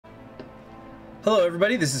Hello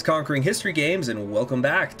everybody, this is Conquering History Games, and welcome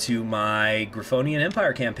back to my Griffonian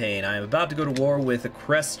Empire campaign. I am about to go to war with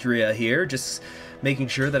Equestria here, just making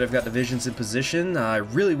sure that I've got divisions in position. I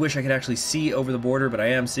really wish I could actually see over the border, but I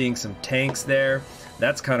am seeing some tanks there.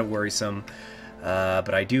 That's kind of worrisome.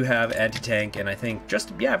 But I do have anti-tank, and I think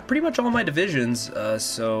pretty much all my divisions,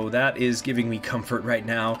 so that is giving me comfort right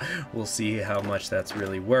now. We'll see how much that's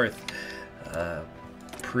really worth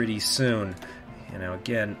pretty soon. You know,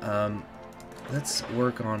 again, let's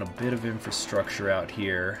work on a bit of infrastructure out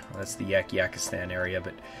here. That's the Yakistan area,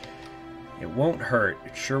 but it won't hurt.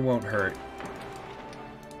 It sure won't hurt.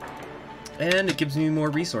 And it gives me more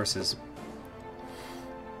resources.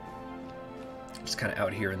 Just kind of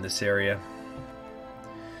out here in this area.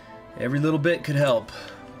 Every little bit could help.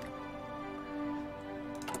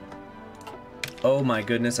 Oh my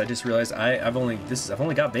goodness, I just realized I've only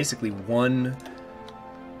got basically one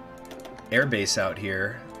air base out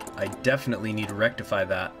here. I definitely need to rectify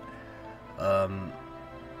that. How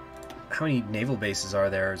many naval bases are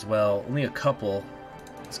there as well? Only a couple.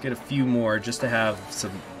 Let's get a few more just to have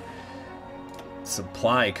some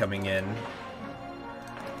supply coming in.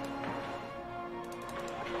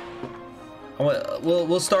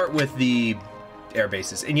 We'll start with the air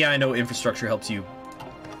bases. And yeah, I know infrastructure helps you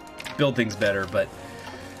build things better, but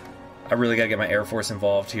I really gotta get my Air Force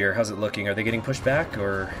involved here. How's it looking? Are they getting pushed back,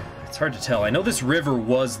 or... It's hard to tell. I know this river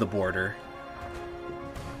was the border.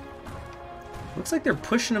 Looks like they're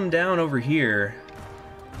pushing them down over here.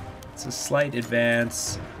 It's a slight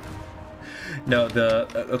advance. No, the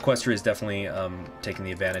Equestria is definitely taking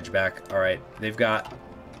the advantage back. Alright, they've got...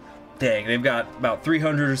 Dang, they've got about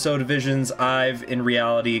 300 or so divisions. I've, in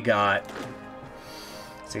reality, got...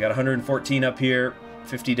 So you got 114 up here,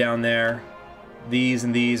 50 down there. These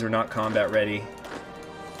and these are not combat ready.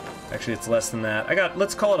 Actually, it's less than that. I got,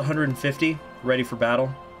 let's call it 150, ready for battle.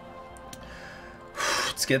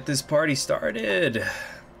 Let's get this party started.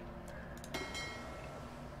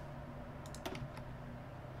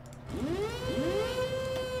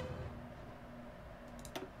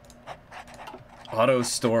 Otto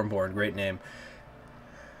Stormborn, great name.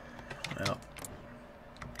 Well,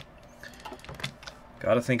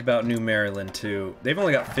 gotta think about New Maryland, too. They've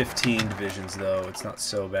only got 15 divisions, though. It's not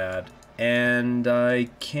so bad. And I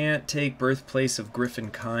can't take Birthplace of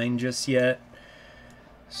Griffon just yet.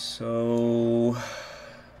 So...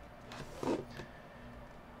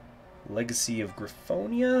 Legacy of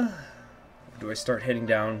Griffonia? Or do I start heading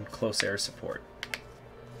down close air support?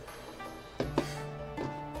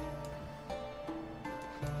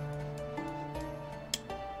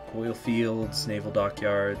 Oil fields, naval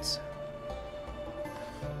dockyards.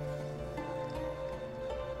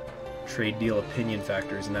 Trade deal opinion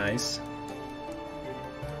factor is nice.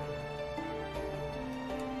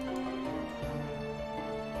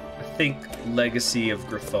 I think Legacy of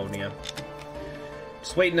Griffonia.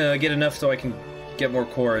 Just waiting to get enough so I can get more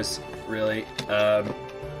cores, really.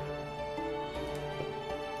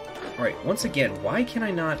 Alright, once again, why can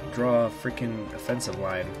I not draw a freaking offensive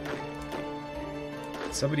line?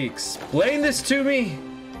 Can somebody explain this to me?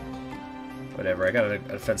 Whatever, I got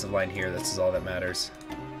an offensive line here, this is all that matters.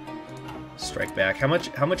 Strike back. How much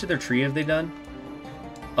of their tree have they done?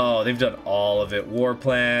 Oh, they've done all of it. War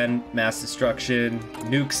plan, mass destruction,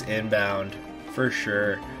 nukes inbound, for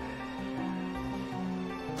sure.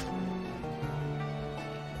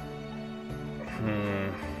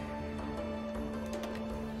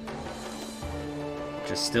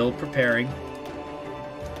 Just still preparing.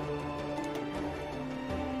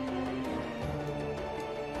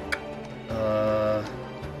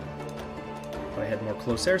 I had more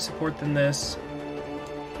close air support than this.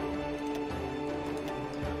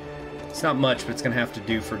 It's not much, but it's gonna have to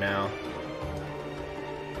do for now.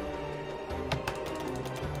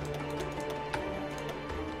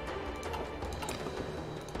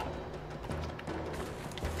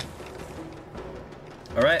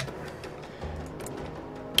 All right,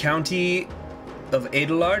 County of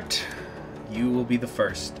Adelart, you will be the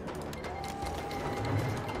first.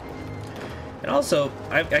 And also,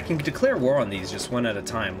 I can declare war on these just one at a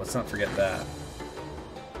time. Let's not forget that.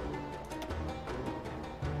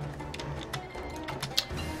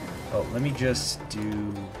 Oh, let me just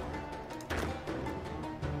do...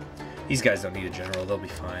 These guys don't need a general. They'll be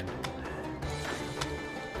fine.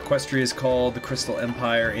 Equestria is called the Crystal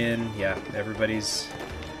Empire in. Yeah, everybody's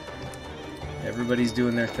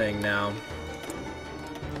doing their thing now.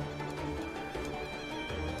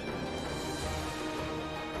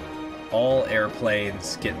 All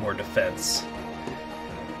airplanes get more defense.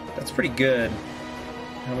 That's pretty good.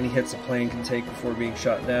 How many hits a plane can take before being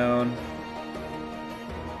shot down?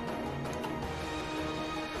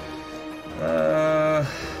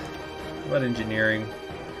 about engineering?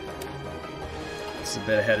 It's a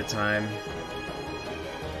bit ahead of time.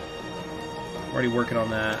 I'm already working on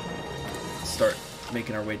that. Start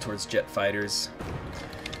making our way towards jet fighters.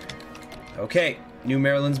 Okay, New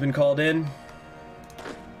Maryland's been called in.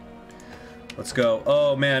 Let's go.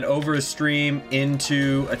 Oh man, over a stream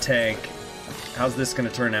into a tank. How's this gonna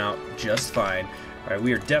turn out? Just fine. Alright,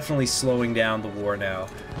 we are definitely slowing down the war now.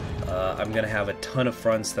 I'm gonna have a ton of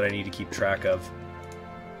fronts that I need to keep track of,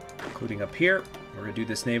 including up here. We're gonna do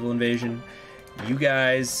this naval invasion. You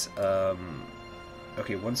guys,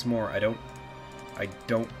 okay, once more, I don't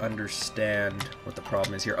understand what the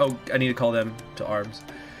problem is here. Oh, I need to call them to arms.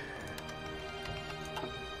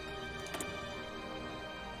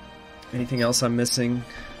 Anything else I'm missing?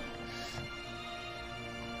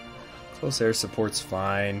 Close air support's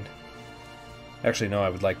fine. Actually, no, I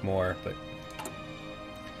would like more, but...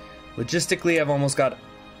 Logistically, I've almost got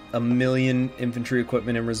 1 million infantry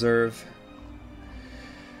equipment in reserve.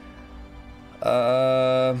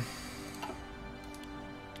 Let's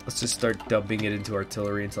just start dumping it into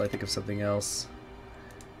artillery until I think of something else.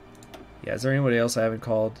 Yeah, is there anybody else I haven't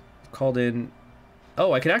called in?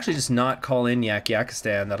 Oh, I can actually just not call in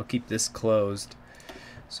Yakistan. That'll keep this closed.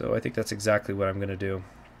 So I think that's exactly what I'm going to do.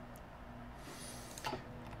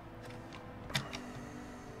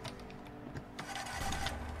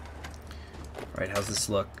 Alright, how's this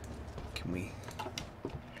look? Can we...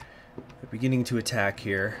 We're beginning to attack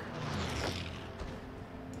here.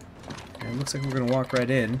 And it looks like we're going to walk right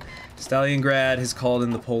in. Stalingrad has called in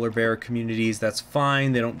the polar bear communities. That's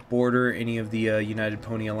fine. They don't border any of the United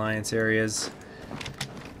Pony Alliance areas.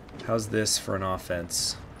 How's this for an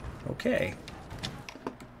offense? Okay.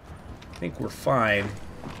 I think we're fine.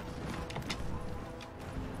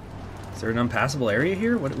 Is there an unpassable area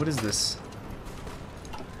here? What is this?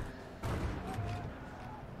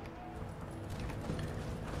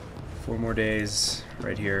 Four more days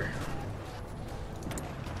right here.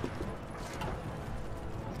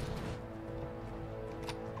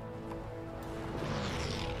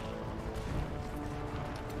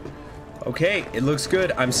 Okay, it looks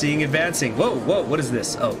good. I'm seeing advancing. Whoa, whoa, what is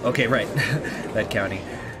this? Oh, okay, right. That county.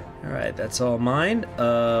 Alright, that's all mine.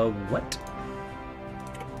 What?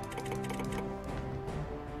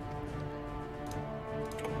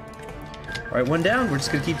 Alright, one down. We're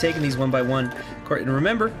just gonna keep taking these one by one. And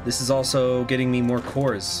remember, this is also getting me more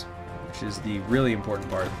cores, which is the really important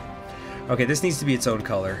part. Okay, this needs to be its own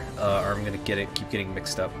color, or I'm gonna keep getting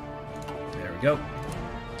mixed up. There we go.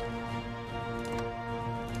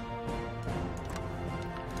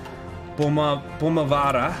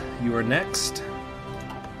 Bomavara, you are next.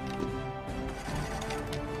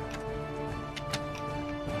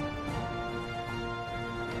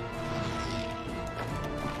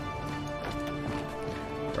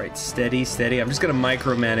 Right, steady, steady. I'm just going to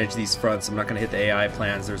micromanage these fronts. I'm not going to hit the AI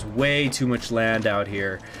plans. There's way too much land out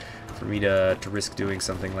here for me to risk doing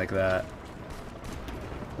something like that.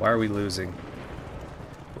 Why are we losing?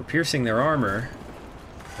 We're piercing their armor.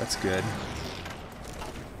 That's good.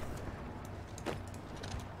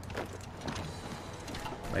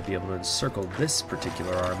 Might be able to encircle this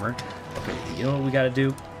particular armor. Okay, you know what we gotta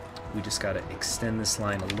do? We just gotta extend this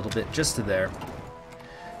line a little bit, just to there.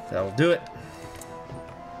 That'll do it.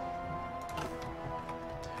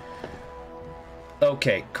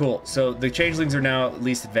 Okay, cool. So the changelings are now at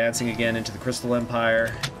least advancing again into the Crystal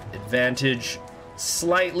Empire. Advantage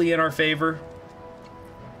slightly in our favor.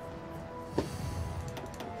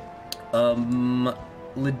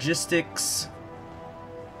 Logistics...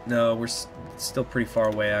 No, we're still pretty far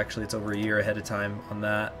away, actually. It's over a year ahead of time on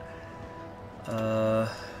that.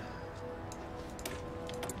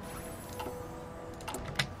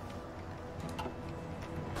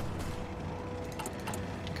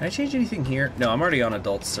 Can I change anything here? No, I'm already on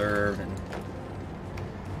adult serve, and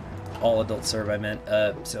all adult serve I meant.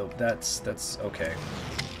 So that's okay.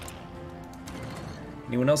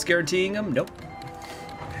 Anyone else guaranteeing them? Nope.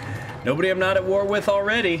 Nobody I'm not at war with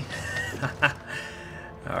already.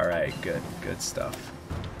 Alright, good stuff.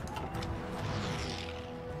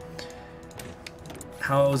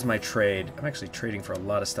 How's my trade? I'm actually trading for a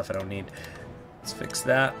lot of stuff I don't need. Let's fix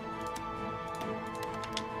that.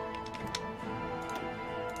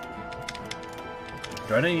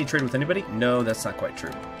 Do I not need to trade with anybody? No, that's not quite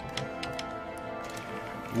true.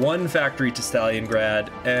 One factory to Stalingrad,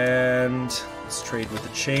 and let's trade with the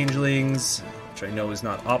changelings, which I know is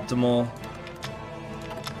not optimal.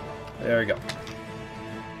 There we go.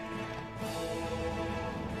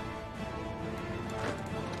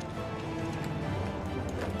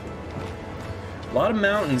 A lot of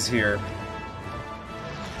mountains here.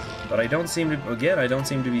 But I don't seem to, again, I don't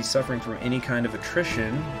seem to be suffering from any kind of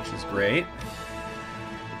attrition, which is great.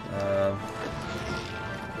 Come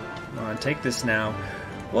on, take this now.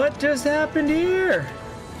 What just happened here?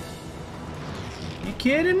 You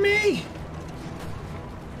kidding me?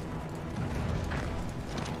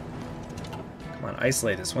 Come on,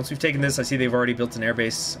 isolate this. Once we've taken this, I see they've already built an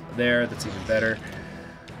airbase there. That's even better.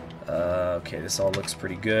 Okay, this all looks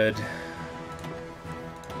pretty good.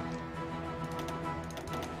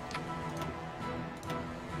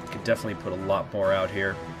 Could definitely put a lot more out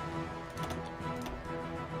here.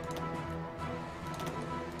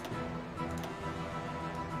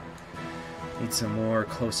 Need some more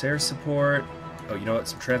close air support. Oh, you know what?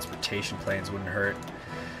 Some transportation planes wouldn't hurt.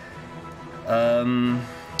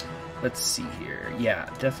 Let's see here. Yeah,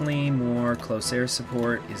 definitely more close air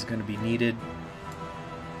support is going to be needed.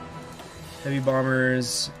 Heavy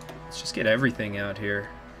bombers. Let's just get everything out here.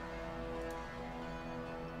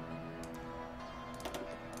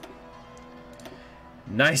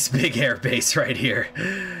 Nice big air base right here.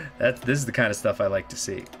 This is the kind of stuff I like to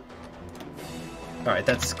see. Alright,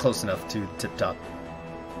 that's close enough to tip top.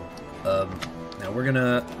 Now we're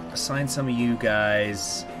gonna assign some of you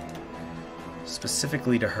guys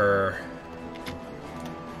specifically to her.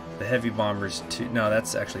 The heavy bombers to... No,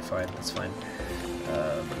 that's actually fine. That's fine.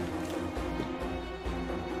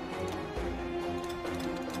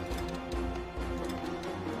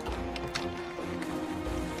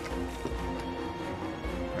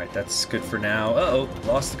 Alright, that's good for now. Uh-oh,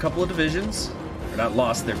 lost a couple of divisions. They're not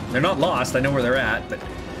lost. They're not lost. I know where they're at, but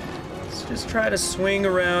let's just try to swing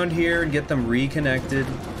around here and get them reconnected.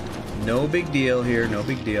 No big deal here. No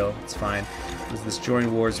big deal. It's fine. Was this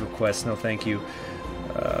join wars request? No, thank you.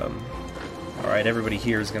 All right, everybody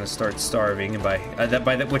here is going to start starving, and by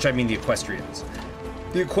that which I mean the Equestrians.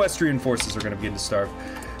 The Equestrian forces are going to begin to starve.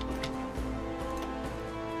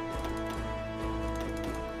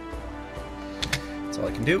 That's all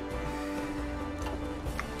I can do.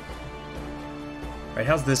 All right,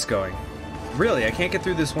 how's this going? Really, I can't get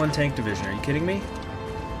through this one tank division. Are you kidding me?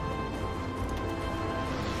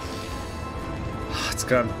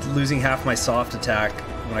 I'm losing half my soft attack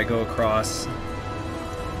when I go across.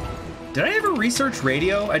 Did I ever research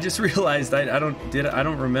radio? I just realized I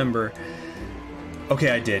don't remember.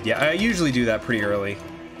 Okay, I did. Yeah, I usually do that pretty early.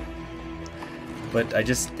 But I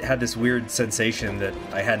just had this weird sensation that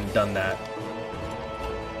I hadn't done that.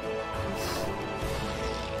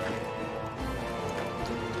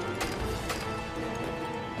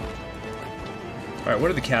 Alright,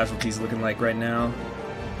 what are the casualties looking like right now?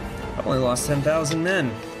 I've only lost 10,000 men.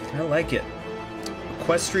 I like it.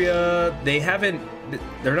 Equestria,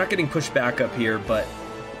 they're not getting pushed back up here, but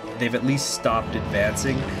they've at least stopped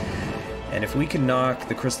advancing. And if we can knock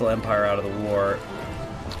the Crystal Empire out of the war,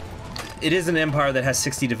 it is an empire that has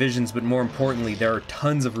 60 divisions, but more importantly, there are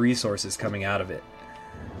tons of resources coming out of it.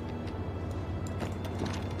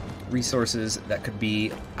 Resources that could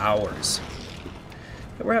be ours.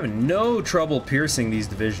 We're having no trouble piercing these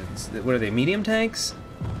divisions. What are they, medium tanks?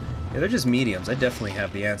 Yeah, they're just mediums. I definitely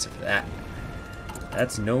have the answer for that.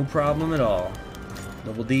 That's no problem at all.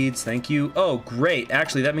 Noble deeds, thank you. Oh, great.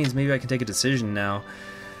 Actually, that means maybe I can take a decision now.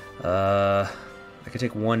 I can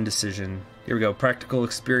take one decision. Here we go. Practical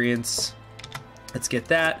experience. Let's get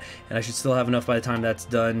that. And I should still have enough by the time that's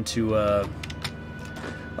done to...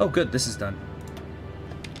 Oh, good. This is done.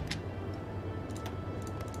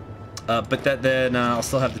 But then I'll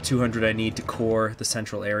still have the 200 I need to core the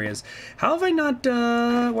central areas. How have I not...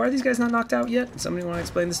 why are these guys not knocked out yet? Somebody want to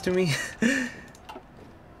explain this to me?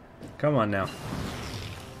 Come on now.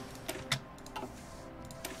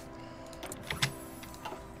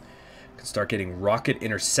 Can start getting rocket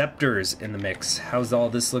interceptors in the mix. How's all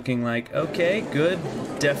this looking like? Okay, good.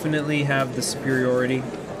 Definitely have the superiority.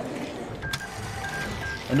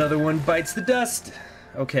 Another one bites the dust.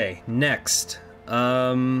 Okay, next.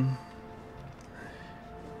 We're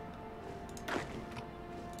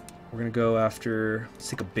gonna go after, let's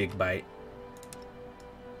take a big bite.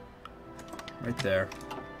 Right there.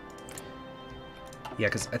 Yeah,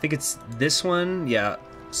 because I think it's this one, yeah.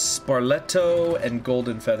 Sparletto and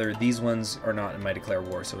Golden Feather, these ones are not in my Declare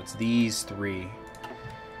War, so it's these three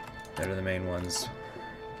that are the main ones.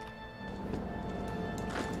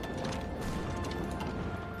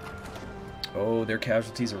 Oh, their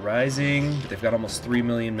casualties are rising. They've got almost 3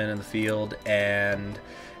 million men in the field, and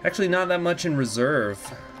actually not that much in reserve.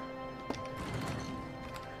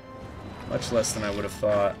 Much less than I would have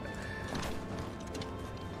thought.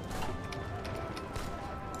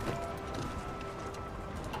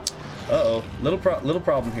 Uh-oh, little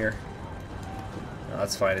problem here. No,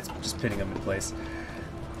 that's fine, it's just pinning them in place.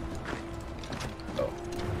 Oh.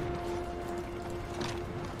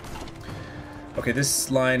 Okay, this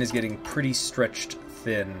line is getting pretty stretched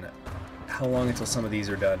thin. How long until some of these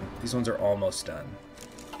are done? These ones are almost done.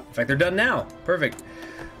 In fact, they're done now. Perfect.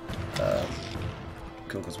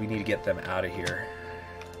 Cool, because we need to get them out of here.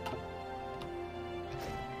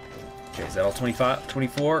 Okay, is that all 25,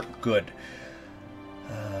 24? Good.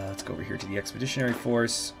 Let's go over here to the Expeditionary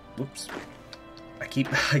Force. Whoops. I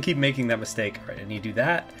keep making that mistake. All right, I need to do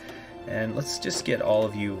that. And let's just get all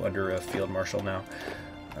of you under a Field Marshal now.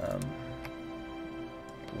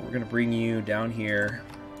 We're going to bring you down here.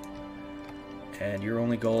 And your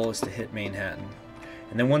only goal is to hit Manhattan.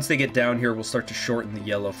 And then once they get down here, we'll start to shorten the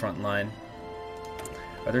yellow front line.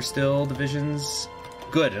 Are there still divisions?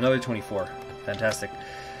 Good, another 24. Fantastic.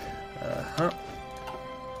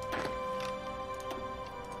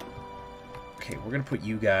 Okay, we're going to put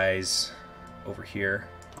you guys over here.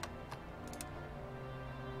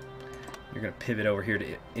 You're going to pivot over here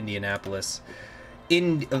to Indianapolis.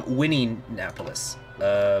 Winning-napolis.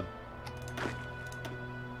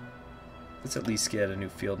 Let's at least get a new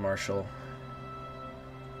Field Marshal.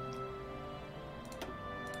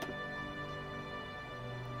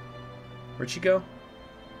 Where'd she go?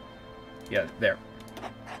 Yeah, there.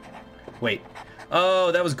 Wait.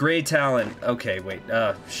 Oh, that was Grey Talon. Okay, wait.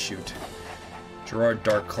 Shoot. Gerard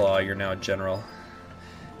Darkclaw, you're now a general.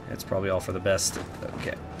 It's probably all for the best.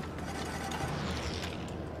 Okay.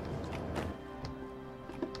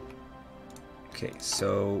 Okay,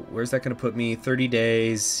 so where's that going to put me? 30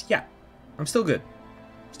 days. Yeah, I'm still good.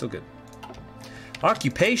 Still good.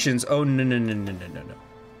 Occupations? Oh, no, no, no, no, no, no, no.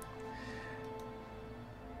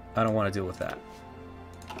 I don't want to deal with that.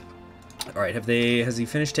 All right, has he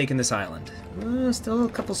finished taking this island? Still a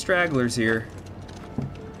couple stragglers here.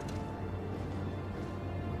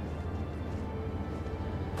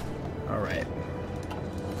 All right.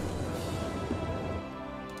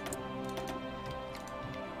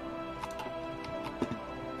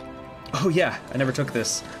 Oh yeah, I never took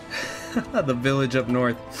this. The village up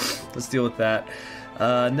north. Let's deal with that.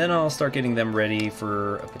 And then I'll start getting them ready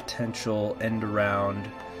for a potential end around.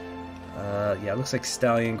 Yeah, it looks like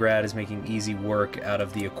Stalingrad is making easy work out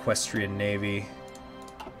of the Equestrian Navy.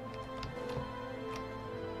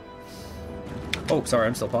 Oh, sorry,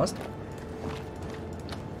 I'm still paused.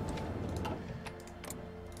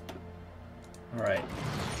 Alright,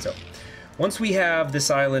 so once we have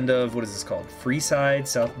this island of, what is this called? Freeside,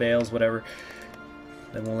 South Bales, whatever,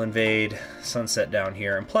 then we'll invade Sunset down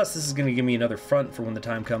here. And plus, this is going to give me another front for when the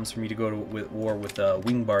time comes for me to go to war with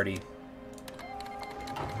Wingbardy.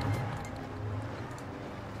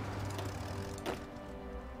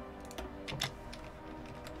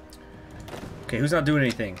 Okay, who's not doing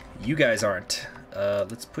anything? You guys aren't.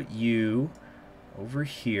 Let's put you over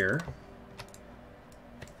here.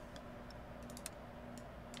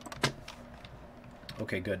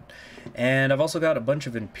 Okay, good. And I've also got a bunch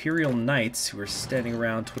of Imperial Knights who are standing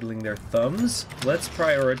around twiddling their thumbs. Let's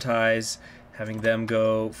prioritize having them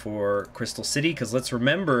go for Crystal City, because let's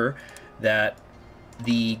remember that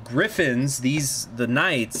the Griffins, the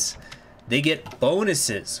Knights, they get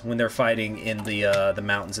bonuses when they're fighting in the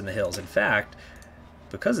mountains and the hills. In fact,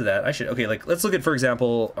 because of that, I should... Okay, like, let's look at, for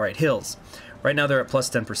example... Alright, hills. Right now they're at plus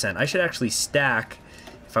 10%. I should actually stack,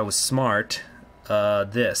 if I was smart,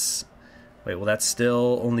 this. Wait, will that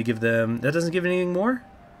still only give them... That doesn't give anything more?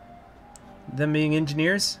 Them being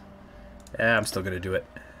engineers? Yeah, I'm still going to do it.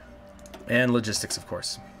 And logistics, of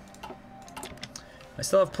course. I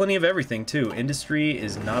still have plenty of everything, too. Industry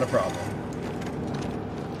is not a problem.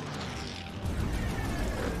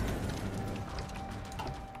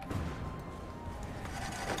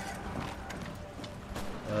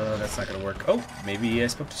 That's not gonna work. Oh, maybe I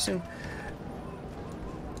spoke too soon.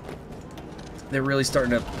 They're really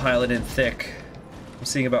starting to pile it in thick. I'm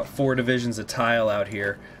seeing about 4 divisions of tile out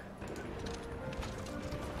here.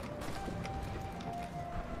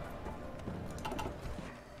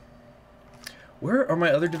 Where are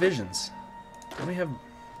my other divisions? Let me have...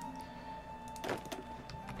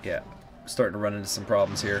 Yeah, I'm starting to run into some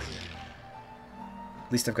problems here.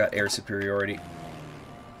 At least I've got air superiority.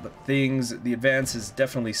 But the advance is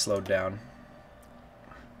definitely slowed down.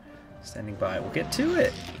 Standing by. We'll get to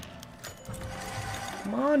it.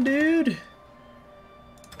 Come on, dude.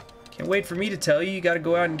 Can't wait for me to tell you. You gotta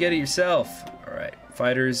go out and get it yourself. Alright,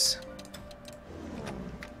 fighters.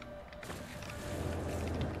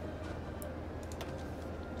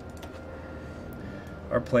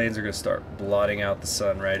 Our planes are gonna start blotting out the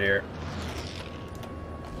sun right here.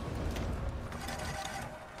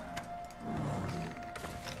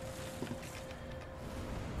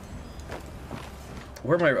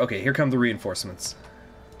 Where am I? Okay, here come the reinforcements.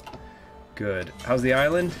 Good. How's the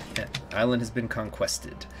island? Yeah, island has been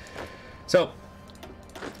conquested. So,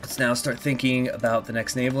 Let's now start thinking about the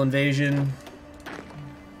next naval invasion.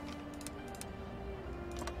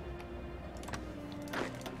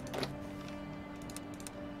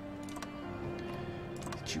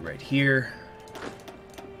 Get you right here.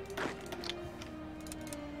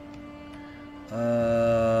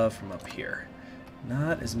 From up here.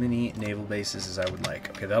 Not as many naval bases as I would like.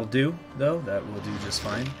 Okay, that'll do, though. That will do just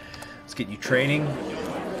fine. Let's get you training.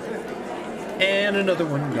 And another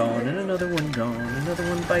one gone, and another one gone. Another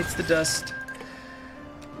one bites the dust.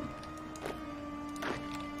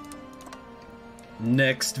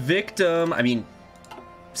 Next victim. I mean,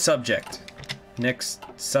 subject. Next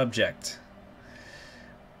subject.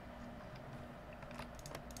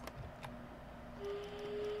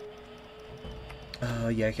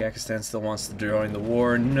 Yeah, Pakistan still wants to join the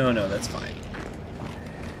war. No, that's fine.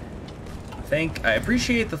 I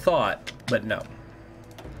appreciate the thought, but no.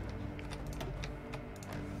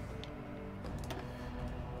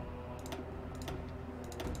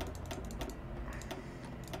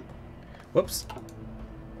 Whoops.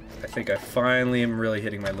 I think I finally am really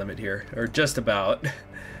hitting my limit here. Or just about.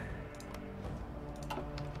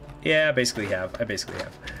 Yeah, I basically have.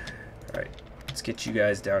 Alright, let's get you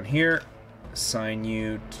guys down here. Assign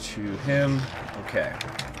you to him. Okay.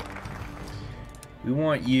 We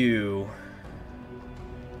want you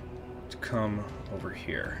to come over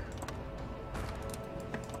here.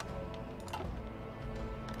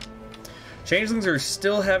 Changelings are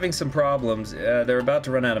still having some problems. They're about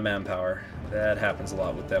to run out of manpower. That happens a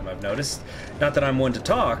lot with them, I've noticed. Not that I'm one to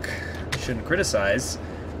talk. Shouldn't criticize.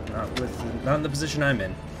 Not in the position I'm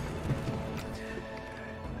in.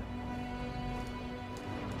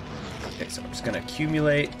 Okay, so I'm just going to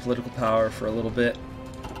accumulate political power for a little bit.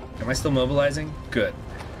 Am I still mobilizing? Good.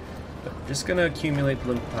 But I'm just going to accumulate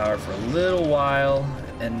political power for a little while,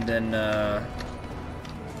 and then I'll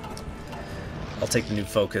take the new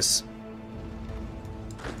focus.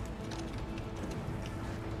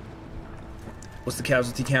 What's the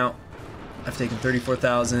casualty count? I've taken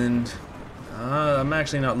 34,000. I'm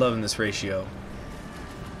actually not loving this ratio.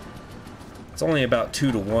 It's only about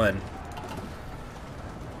 2 to 1.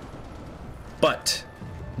 But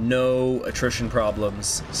no attrition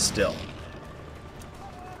problems still.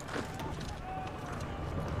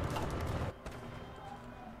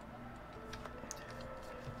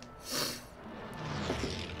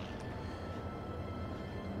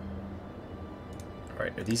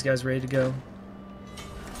 Alright, are these guys ready to go?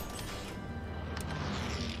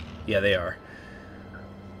 Yeah, they are.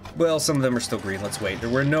 Well, some of them are still green. Let's wait. There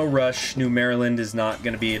were no rush. New Maryland is not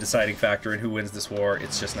going to be a deciding factor in who wins this war.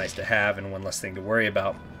 It's just nice to have and one less thing to worry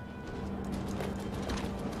about.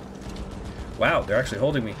 Wow, they're actually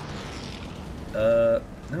holding me. No,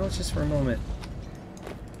 it's just for a moment.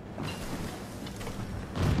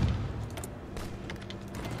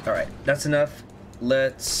 Alright, that's enough.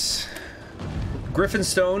 Let's...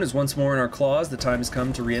 Griffonstone is once more in our claws. The time has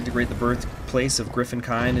come to reintegrate the birthplace of Griffin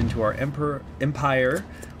kind into our empire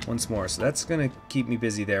once more. So that's going to keep me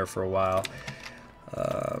busy there for a while.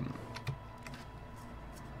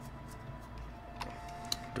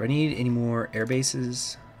 Do I need any more air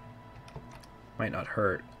bases? Might not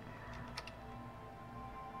hurt.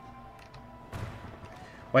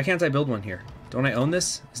 Why can't I build one here? Don't I own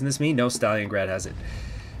this? Isn't this me? No, Stalingrad has it.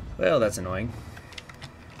 Well, that's annoying.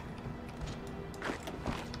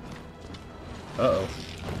 Uh-oh.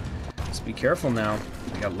 Let's be careful now.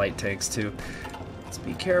 We got light tanks, too. Let's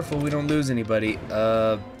be careful we don't lose anybody.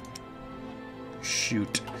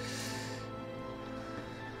 Shoot.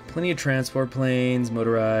 Plenty of transport planes,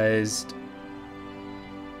 motorized.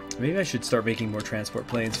 Maybe I should start making more transport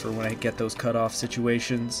planes for when I get those cutoff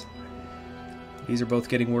situations. These are both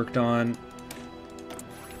getting worked on.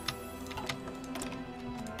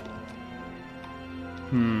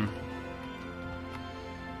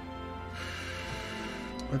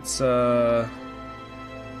 Let's,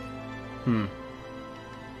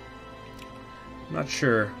 not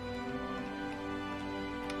sure.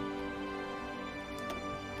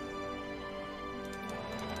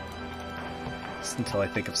 Just until I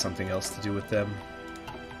think of something else to do with them.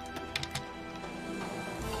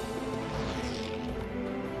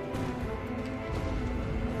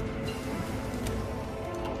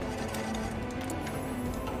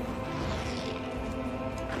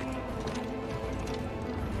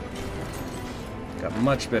 Got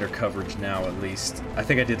much better coverage now, at least. I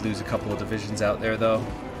think I did lose a couple of divisions out there, though.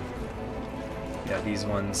 Yeah, these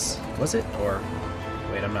ones... Was it? Or...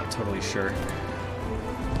 Wait, I'm not totally sure.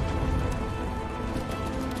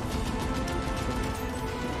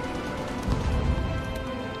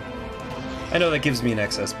 I know that gives me an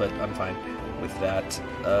excess, but I'm fine with that.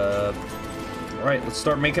 Alright, let's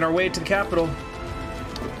start making our way to the capital.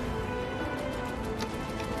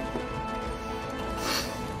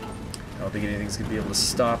 I don't think anything's going to be able to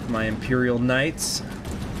stop my Imperial Knights.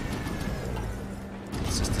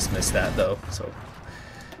 Let's just dismiss that, though, so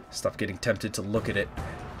stop getting tempted to look at it.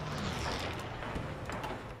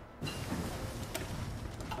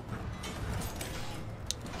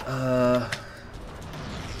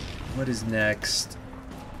 What is next?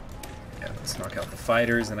 Yeah, let's knock out the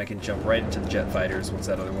fighters, and I can jump right into the jet fighters once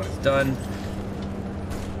that other one is done.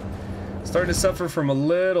 Starting to suffer from a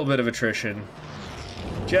little bit of attrition.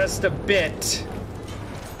 Just a bit.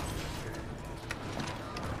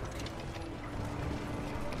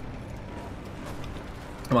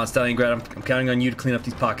 Come on, Stalingrad, I'm counting on you to clean up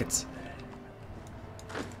these pockets.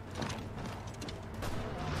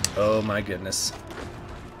 Oh my goodness.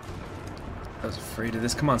 I was afraid of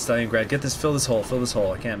this. Come on, Stalingrad, get this, fill this hole, fill this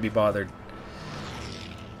hole. I can't be bothered.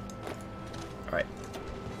 Alright.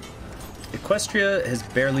 Equestria has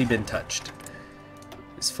barely been touched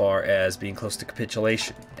as far as being close to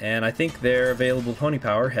capitulation. And I think their available pony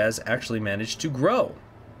power has actually managed to grow.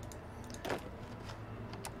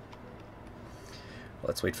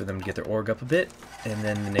 Let's wait for them to get their org up a bit, and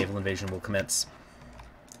then the naval invasion will commence.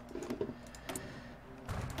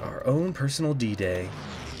 Our own personal D-Day.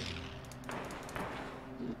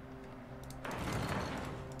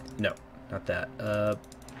 No, not that.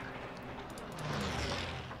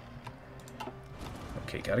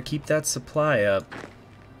 Okay, gotta keep that supply up.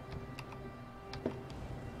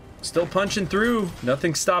 Still punching through.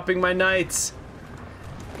 Nothing stopping my knights.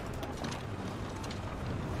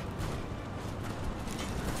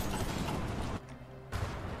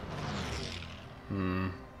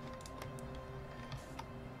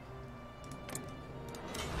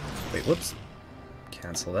 Wait, whoops.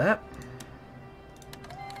 Cancel that.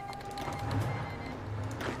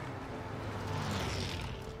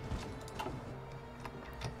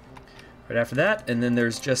 Right after that, and then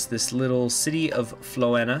there's just this little city of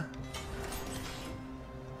Floena.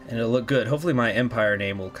 And it'll look good. Hopefully my empire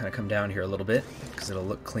name will kind of come down here a little bit, because it'll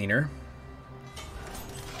look cleaner.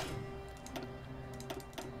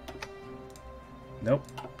 Nope.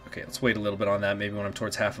 Okay, let's wait a little bit on that, maybe when I'm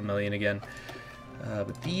towards 500,000 again.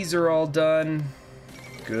 But these are all done.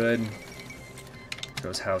 Good. There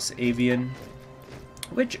goes House Avian.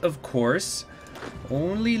 Which, of course,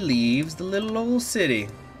 only leaves the little old city.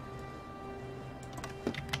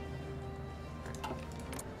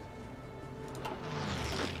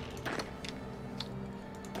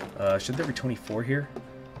 Should there be 24 here?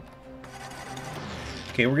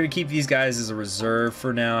 Okay, we're going to keep these guys as a reserve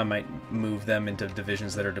for now. I might move them into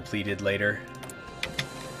divisions that are depleted later.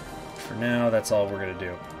 For now, that's all we're going to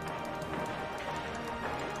do.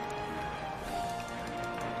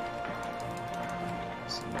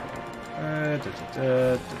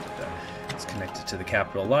 It's connected to the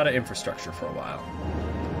capital. A lot of infrastructure for a while.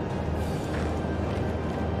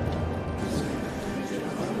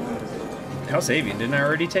 House Avian, didn't I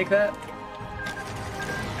already take that?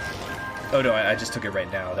 Oh no, I just took it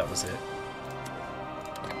right now. That was it.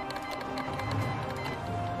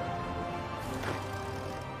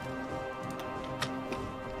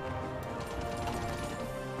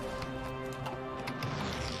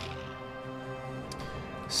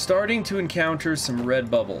 Starting to encounter some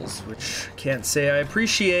red bubbles, which can't say I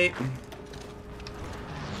appreciate.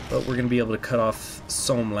 But we're going to be able to cut off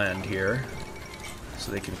Someland here,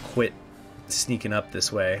 so they can quit sneaking up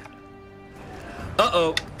this way.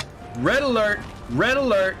 Uh-oh! Red alert! Red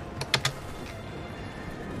alert!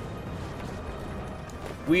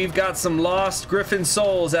 We've got some lost Griffin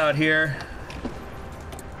souls out here.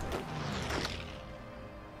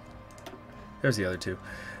 There's the other two.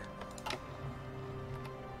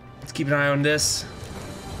 Let's keep an eye on this.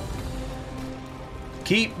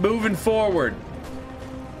 Keep moving forward.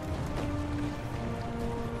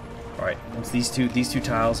 Alright, once these two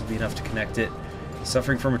tiles will be enough to connect it.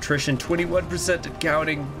 Suffering from attrition, 21% and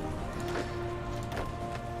counting.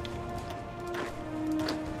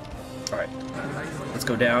 Alright, let's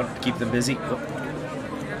go down, keep them busy. Oh.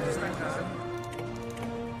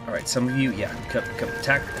 Alright, some of you, yeah,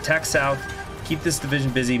 attack south. Keep this division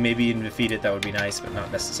busy, maybe even defeat it, that would be nice, but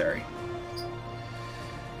not necessary.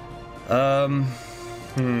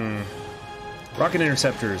 Rocket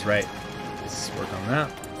interceptors, right. Let's work on that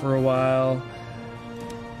for a while.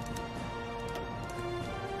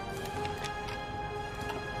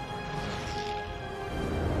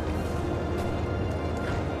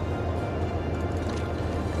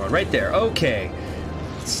 Come on, right there, okay.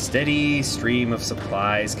 Steady stream of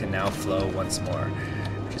supplies can now flow once more,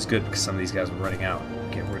 which is good because some of these guys were running out.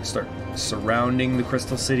 Okay, we're going to start surrounding the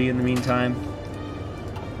Crystal City in the meantime.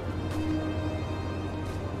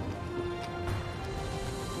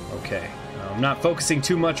 I'm not focusing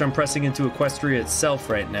too much on pressing into Equestria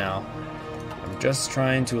itself right now. I'm just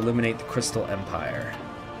trying to eliminate the Crystal Empire.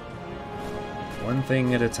 One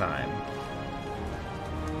thing at a time.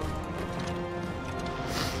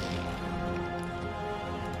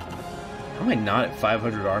 How am I not at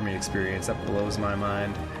 500 army experience? That blows my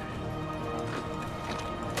mind.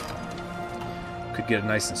 Could get a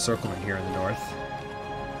nice encirclement here in the north.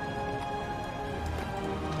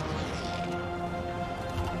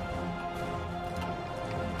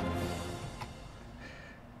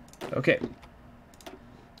 Okay.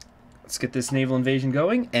 Let's get this naval invasion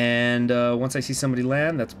going, and once I see somebody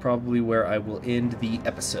land, that's probably where I will end the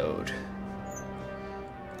episode.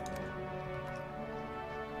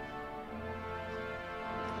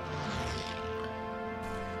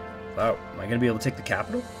 Oh, am I going to be able to take the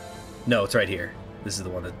capital? No, it's right here. This is the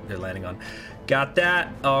one that they're landing on. Got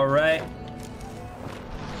that. All right.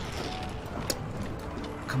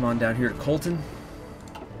 Come on down here to Colton.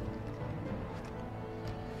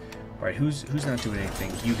 All right, who's not doing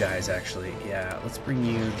anything? You guys, actually. Yeah, let's bring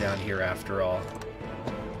you down here after all.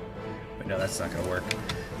 But no, that's not going to work.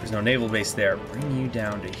 There's no naval base there. Bring you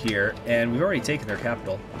down to here. And we've already taken their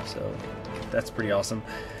capital, so that's pretty awesome.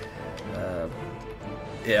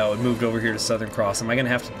 Yeah, it moved over here to Southern Cross. Am I going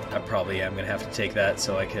to have to... I probably am going to have to take that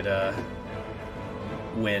so I could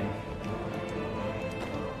win.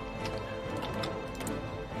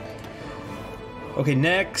 Okay,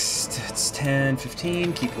 next. It's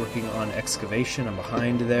 10:15. Keep working on excavation. I'm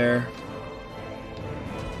behind there.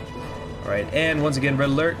 Alright, and once again, red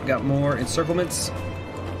alert. Got more encirclements.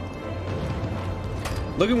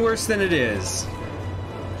 Looking worse than it is.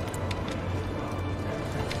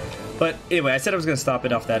 But anyway, I said I was going to stop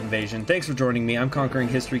it off that invasion. Thanks for joining me. I'm Conquering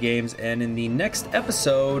History Games, and in the next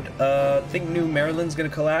episode, I think New Maryland's going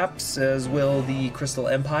to collapse, as will the Crystal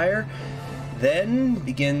Empire. Then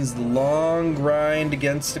begins the long grind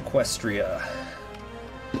against Equestria.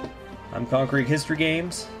 I'm Conquering History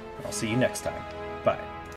Games. I'll see you next time.